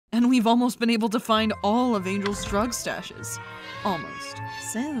And we've almost been able to find all of Angel's drug stashes. Almost.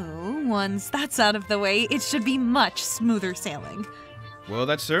 So, once that's out of the way, it should be much smoother sailing. Well,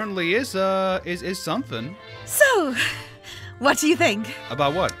 that certainly is something. So, what do you think?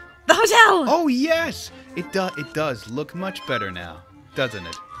 About what? The hotel! Oh, yes! It does look much better now, doesn't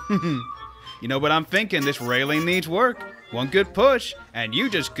it? You know what I'm thinking? This railing needs work. One good push, and you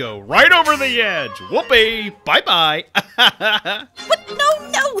just go right over the edge. Whoopee! Bye-bye! What?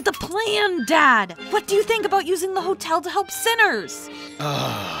 No, the plan, Dad! What do you think about using the hotel to help sinners?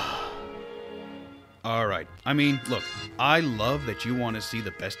 Alright, I mean, look, I love that you want to see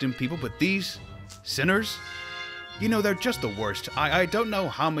the best in people, but these sinners, you know, they're just the worst. I don't know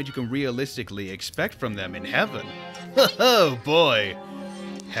how much you can realistically expect from them in heaven. Oh boy,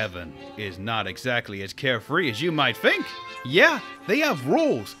 heaven is not exactly as carefree as you might think. Yeah, they have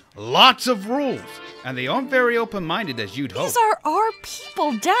rules, lots of rules, and they aren't very open-minded as you'd hope. These are our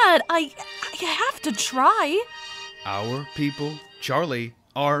people, Dad. I have to try. Our people, Charlie,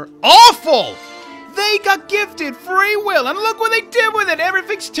 are awful! They got gifted free will, and look what they did with it!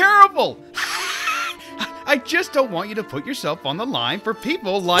 Everything's terrible! I just don't want you to put yourself on the line for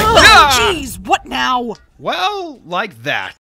people like that! Oh, jeez, what now? Well, like that.